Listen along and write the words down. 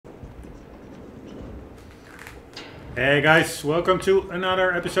Hey guys, welcome to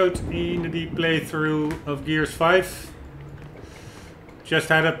another episode in the playthrough of Gears 5. Just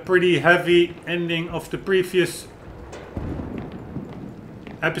had a pretty heavy ending of the previous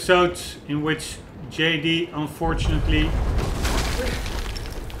episode in which JD unfortunately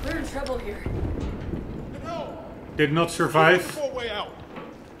We're in trouble here. did not survive.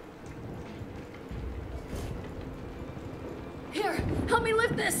 Here, help me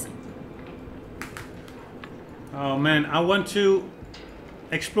lift this. Oh man, I want to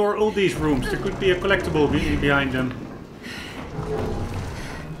explore all these rooms. There could be a collectible behind them.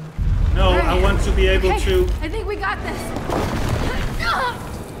 No, Right. I want to be able to... I think we got this.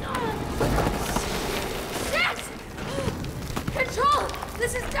 Shit! Control!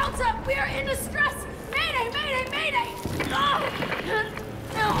 This is Delta! We are in distress! Mayday! Mayday! Mayday! I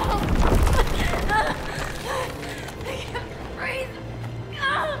can't breathe!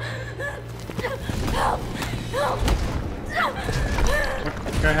 Help! Help!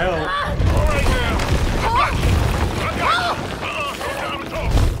 What the hell? All right now.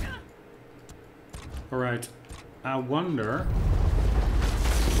 Alright, I wonder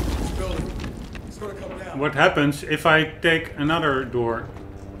It's gonna come down. what happens if I take another door.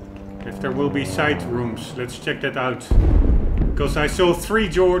 If there will be side rooms. Let's check that out. Because I saw 3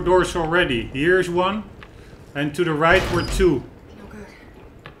 doors already. Here's one. And to the right were 2. No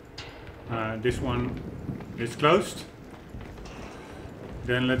good. This one is closed.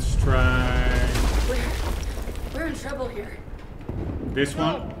 Then let's try We're in trouble here. this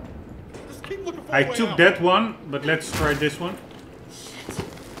one. Just keep looking for I a way took out. that one, but let's try this one. Shit.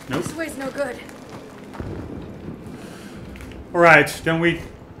 Nope. This way's no good. Alright, then we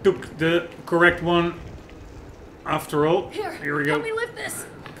took the correct one after all. Here We go. help me lift this.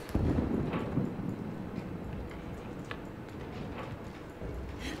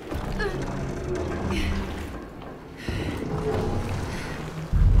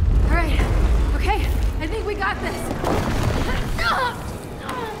 All right. Okay. I think we got this.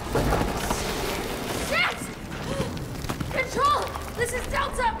 Shit! Control! This is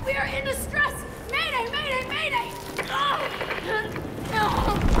Delta! We are in distress! Mayday! Mayday! Mayday!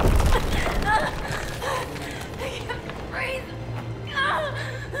 I can't breathe! Help!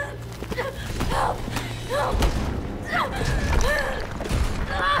 Help!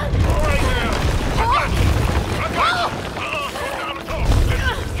 All right now. I got you. Time to talk.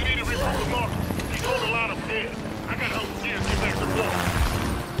 Listen, you need to regroup with Marcus. He's holding a lot of dead. I gotta help Gears get back to work.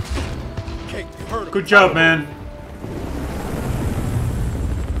 Okay, you heard him. Good job, man.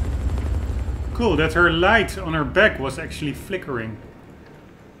 Cool, that her light on her back was actually flickering.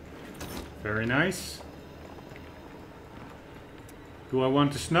 Very nice. Do I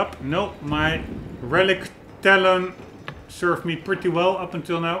want to snap? No, my relic talon served me pretty well up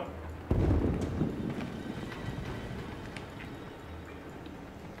until now.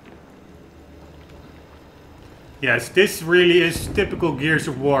 Yes, this really is typical Gears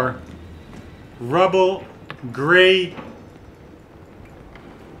of War. Rubble, grey,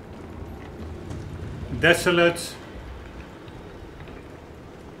 desolate.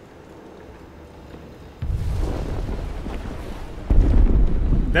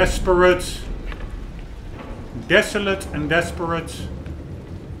 Desperate. Desolate and desperate.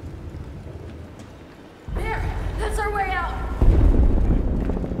 There! That's our way out!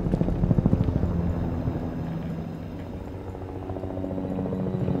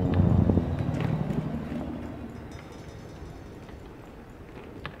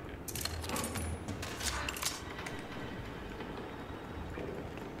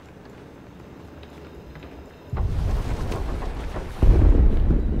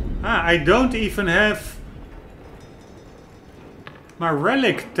 I don't even have my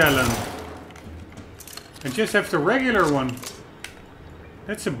relic talon. I just have the regular one.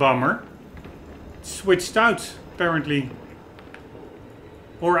 That's a bummer. It's switched out, apparently.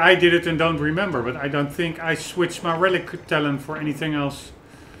 Or I did it and don't remember, but I don't think I switched my relic talon for anything else.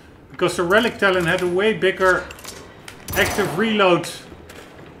 Because the relic talon had a way bigger active reload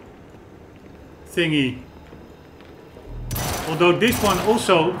thingy. Although this one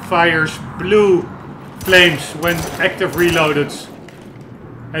also fires blue flames when active reloaded,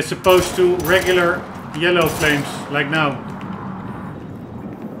 as opposed to regular yellow flames, like now.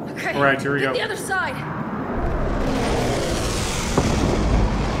 Okay. Alright, here we Get go. the other side.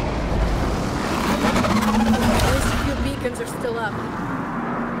 At least a few beacons are still up.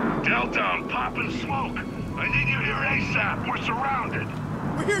 Delta, I'm popping smoke. I need you here ASAP. We're surrounded.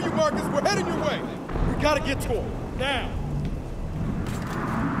 We hear you, Marcus. We're heading your way. We gotta get to him. Now.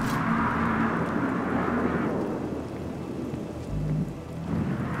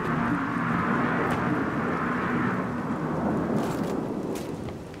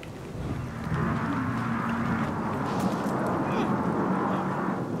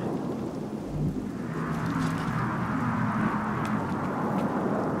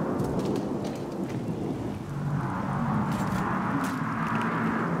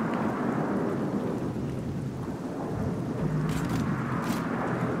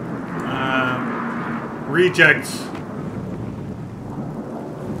 rejects.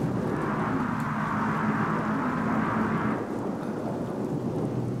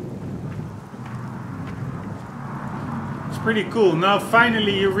 It's pretty cool. Now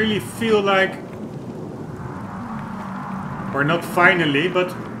finally you really feel like, or not finally,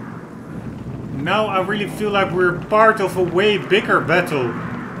 but now I really feel like we're part of a way bigger battle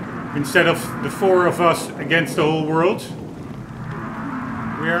instead of the 4 of us against the whole world.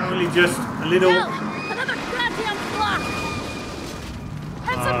 We are only just a little... Hell, another goddamn block!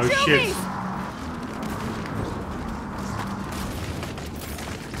 And some Oh shit. juvie!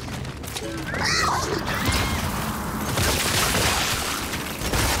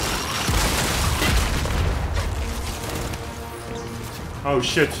 Oh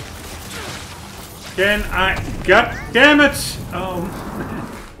shit. Can I... God damn it! Oh.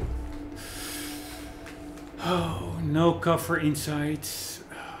 Oh, no cover inside.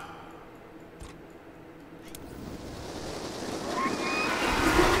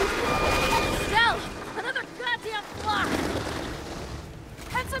 Hell, another goddamn block!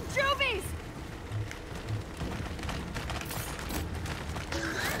 And some juvies!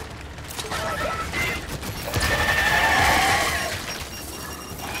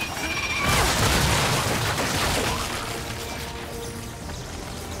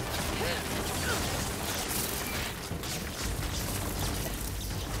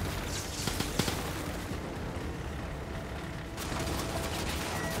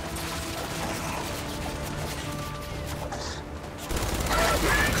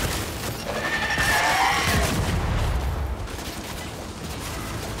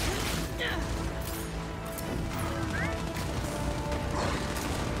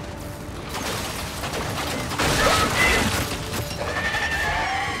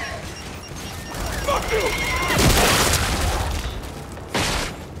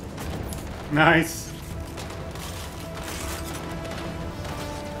 Nice.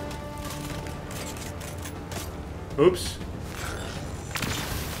 Oops.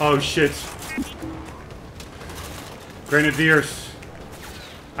 Oh shit. Grenadiers.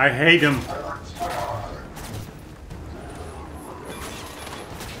 I hate them.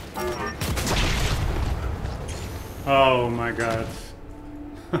 Oh my god.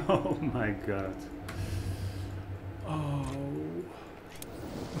 Oh my god. Oh.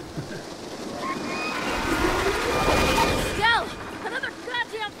 Hell, another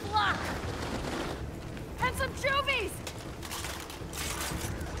goddamn block! And some juvies!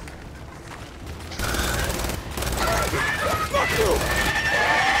 Fuck you!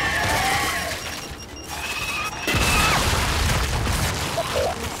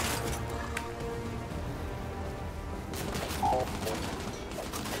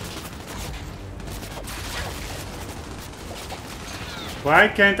 Why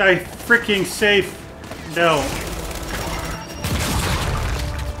can't I freaking save Del?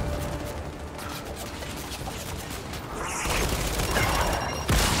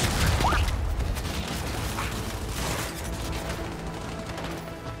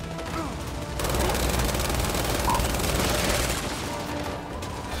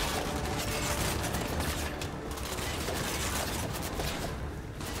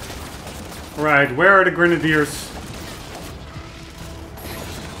 Right, where are the Grenadiers?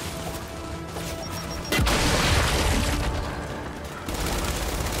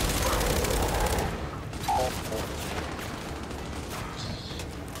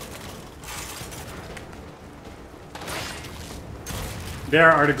 There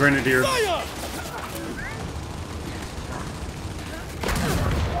are the Grenadiers. Fire!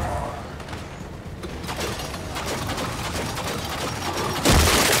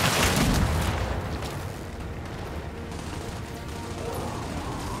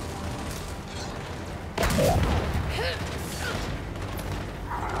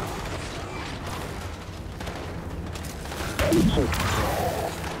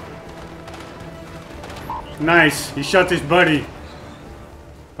 Nice, he shot his buddy.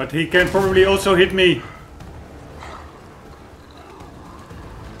 But he can probably also hit me.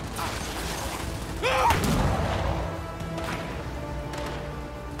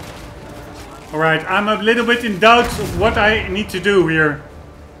 Alright, I'm a little bit in doubt of what I need to do here.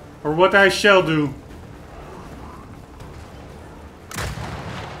 Or what I shall do.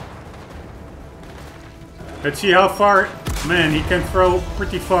 Let's see how far. Man, he can throw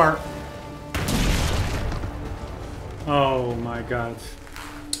pretty far. Oh my god.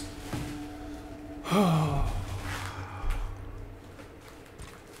 Del,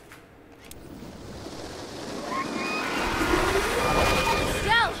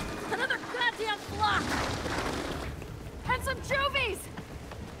 another goddamn block! And some juvies!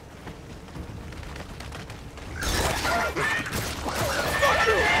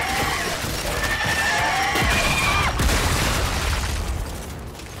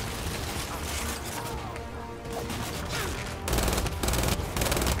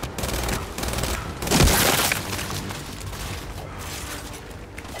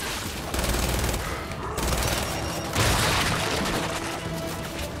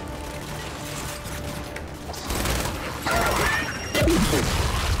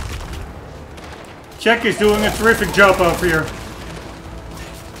 Jack is doing a terrific job over here.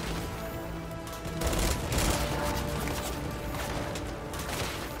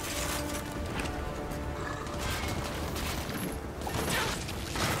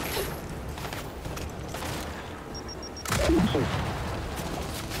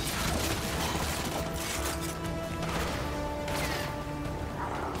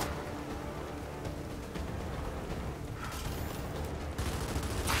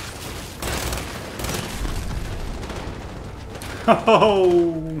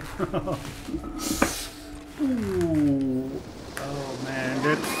 Oh, ooh. Oh man,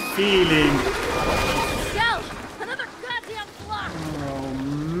 that feeling. Shell! Another goddamn block! Oh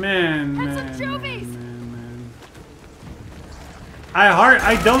man, And man, some Jovies! man.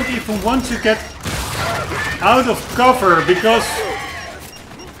 I don't even want to get out of cover because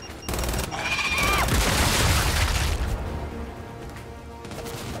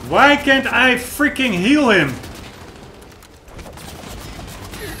why can't I freaking heal him?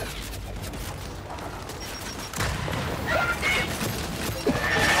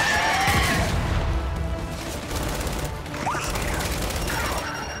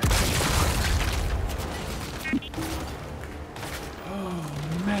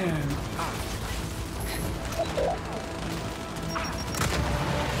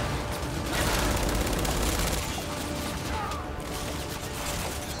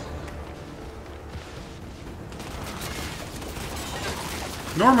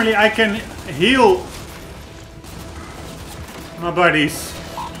 Normally I can heal my buddies.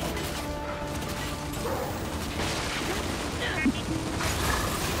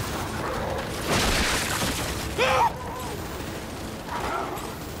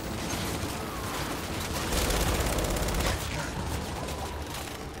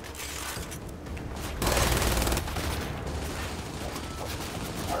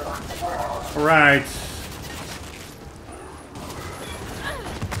 Right.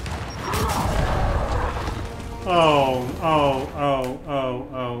 Oh.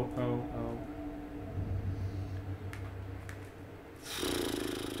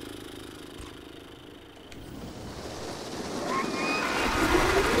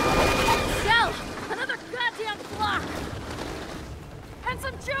 Shell! Another goddamn block! And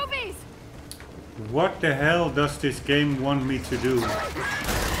some Jovies! What the hell does this game want me to do?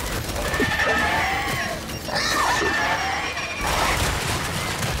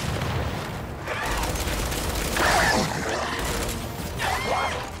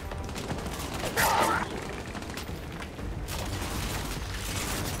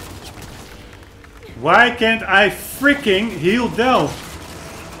 Why can't I freaking heal Del?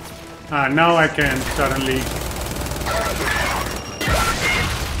 Ah, now I can suddenly.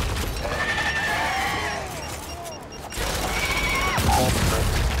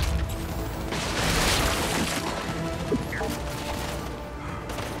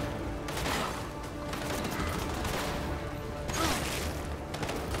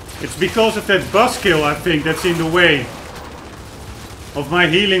 It's because of that buzzkill, I think, that's in the way of my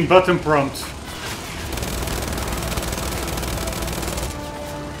healing button prompt.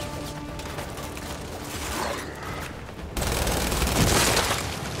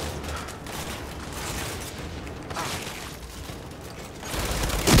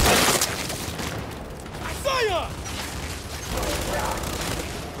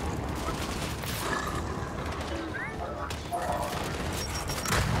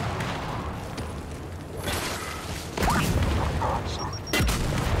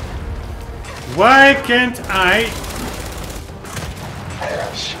 Why can't I?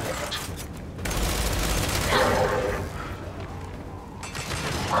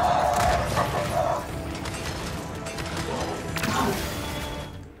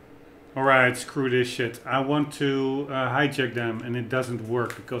 Alright, screw this shit. I want to hijack them and it doesn't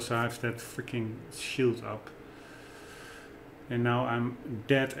work because I have that freaking shield up. And now I'm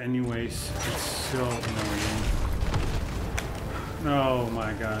dead anyways. It's so annoying. Oh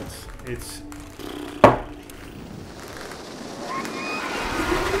my god. It's...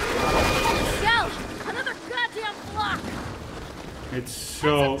 Shell! Another goddamn block! It's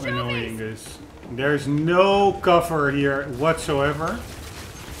so annoying, this. There's no cover here whatsoever.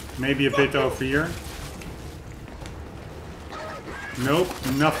 Maybe a bit over here. Nope,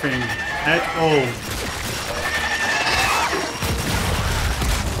 nothing at all.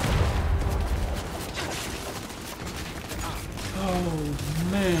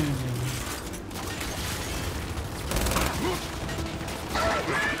 Oh man.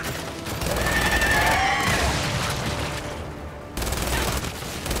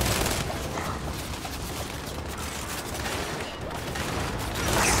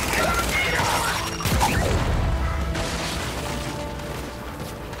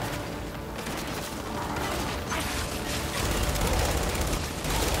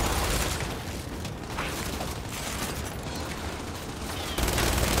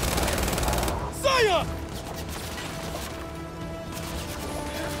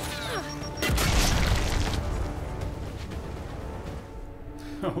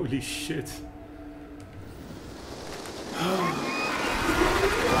 Holy shit.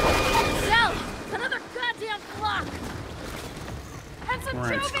 Zell, another goddamn block. And some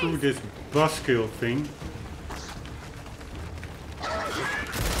Alright, screw Jovies. this buskill thing.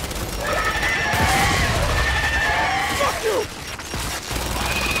 Fuck you!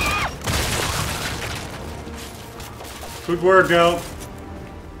 Good work, Del.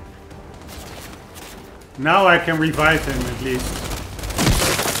 Now I can revive him at least.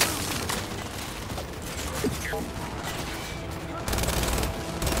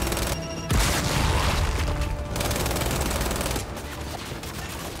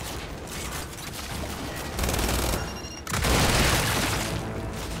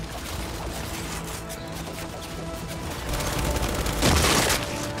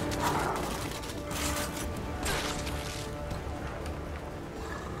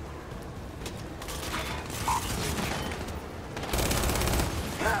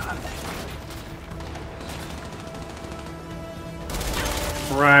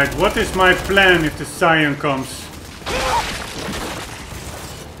 Right, what is my plan if the Scion comes?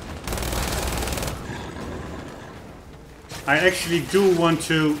 I actually do want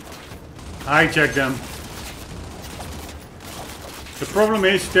to hijack them. The problem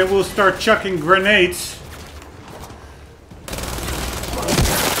is they will start chucking grenades.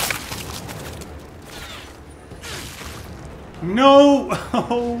 No!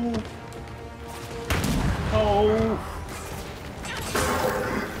 Oh! Oh!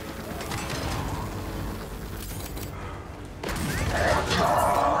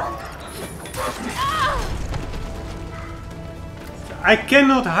 I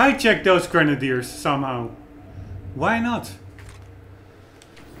cannot hijack those grenadiers somehow. Why not?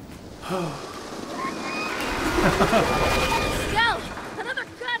 Zell, another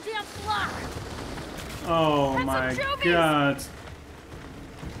goddamn block. Oh my god.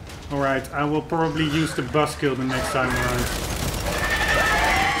 Alright, I will probably use the buskill the next time around.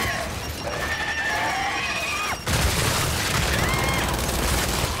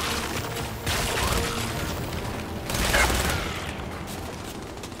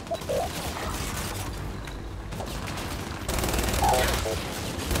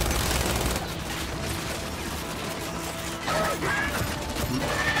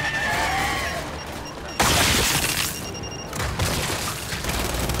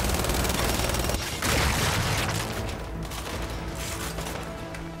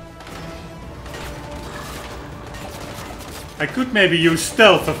 I could maybe use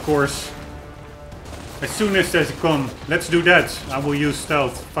stealth, of course. As soon as there's a con. Let's do that. I will use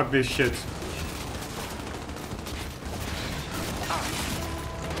stealth. Fuck this shit.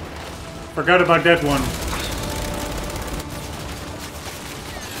 Forgot about that one.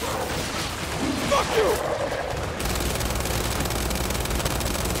 Fuck you!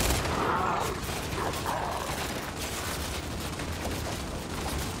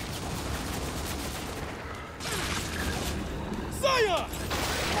 Scion!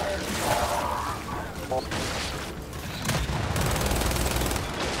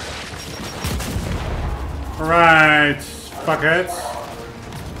 Alright, fuckheads.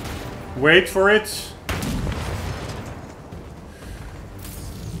 Wait for it.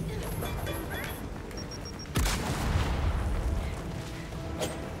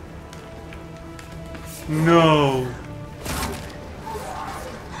 No.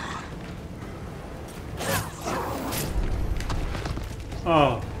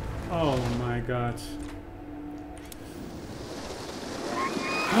 Oh. Oh my god.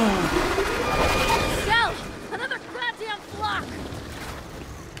 Zell, another goddamn block.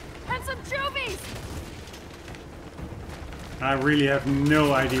 And some Jovies. I really have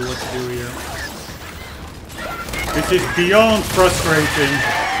no idea what to do here. This is beyond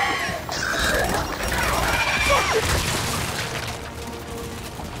frustrating.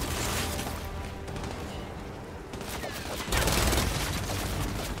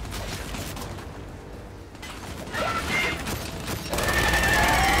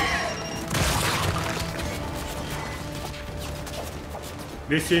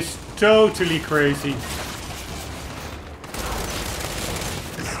 This is totally crazy.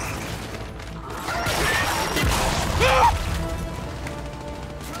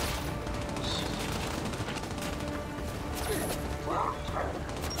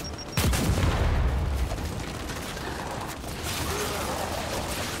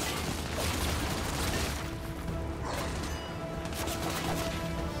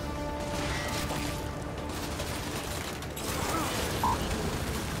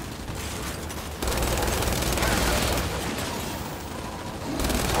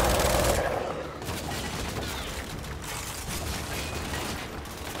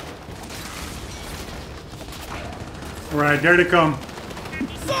 Alright, there they come.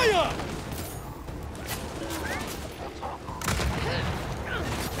 Fire!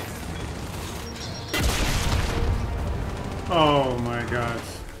 Oh my god.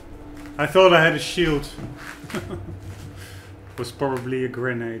 I thought I had a shield. Was probably a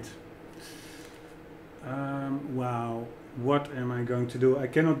grenade. Wow. What am I going to do? I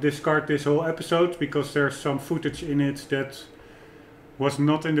cannot discard this whole episode because there's some footage in it that was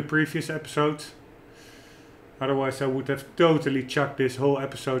not in the previous episode. Otherwise I would have totally chucked this whole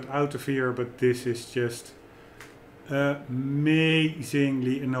episode out of here, but this is just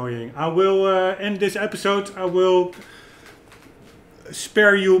amazingly annoying. I will end this episode. I will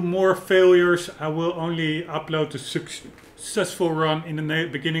spare you more failures. I will only upload the successful run in the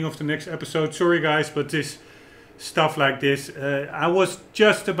beginning of the next episode. Sorry guys, but this stuff like this, I was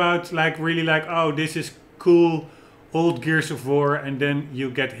just about like really like, oh, this is cool, old Gears of War, and then you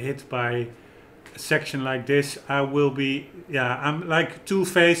get hit by a section like this. I will be, yeah, I'm like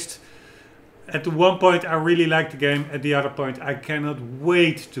two-faced. At the one point I really like the game, at the other point I cannot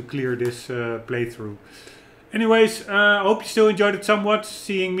wait to clear this playthrough. Anyways, I hope you still enjoyed it somewhat,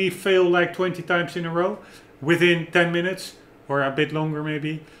 seeing me fail like 20 times in a row within 10 minutes or a bit longer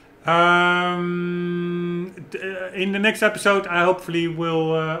maybe. In the next episode I hopefully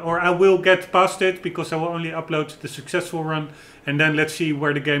will, or I will get past it because I will only upload the successful run, and then let's see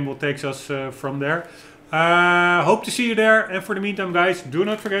where the game will take us from there. Hope to see you there, and for the meantime guys, do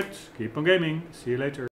not forget, keep on gaming. See you later.